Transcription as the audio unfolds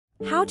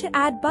How to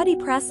add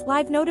BuddyPress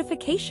live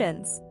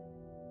notifications.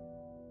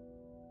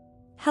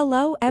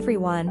 Hello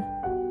everyone.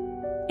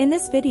 In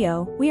this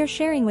video, we are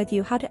sharing with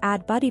you how to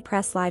add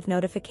BuddyPress live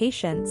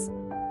notifications.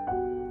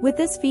 With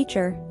this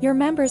feature, your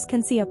members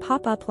can see a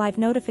pop-up live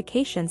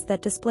notifications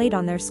that displayed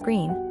on their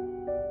screen.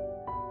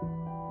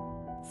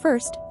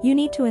 First, you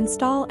need to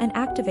install and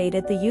activate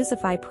the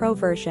Youzify Pro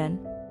version.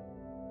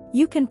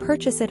 You can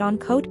purchase it on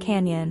Code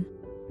Canyon.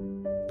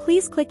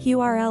 Please click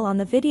URL on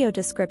the video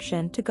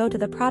description to go to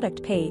the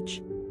product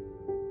page.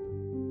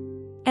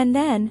 And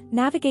then,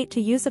 navigate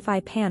to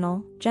Youzify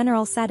panel,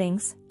 General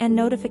Settings, and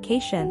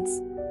Notifications.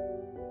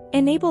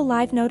 Enable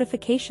Live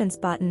Notifications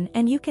button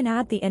and you can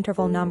add the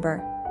interval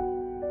number.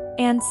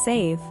 And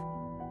save.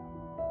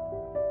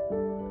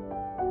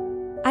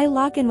 I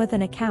log in with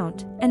an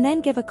account, and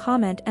then give a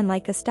comment and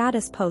like a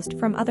status post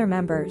from other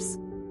members.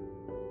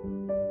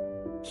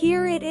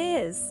 Here it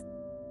is.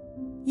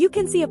 You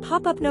can see a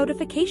pop-up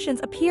notifications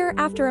appear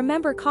after a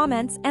member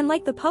comments and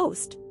like the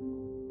post.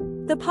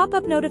 The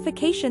pop-up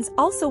notifications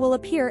also will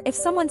appear if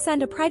someone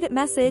send a private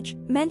message,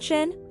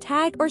 mention,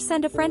 tag or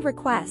send a friend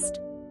request.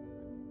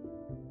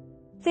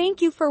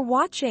 Thank you for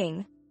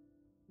watching.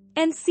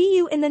 And see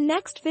you in the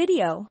next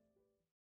video.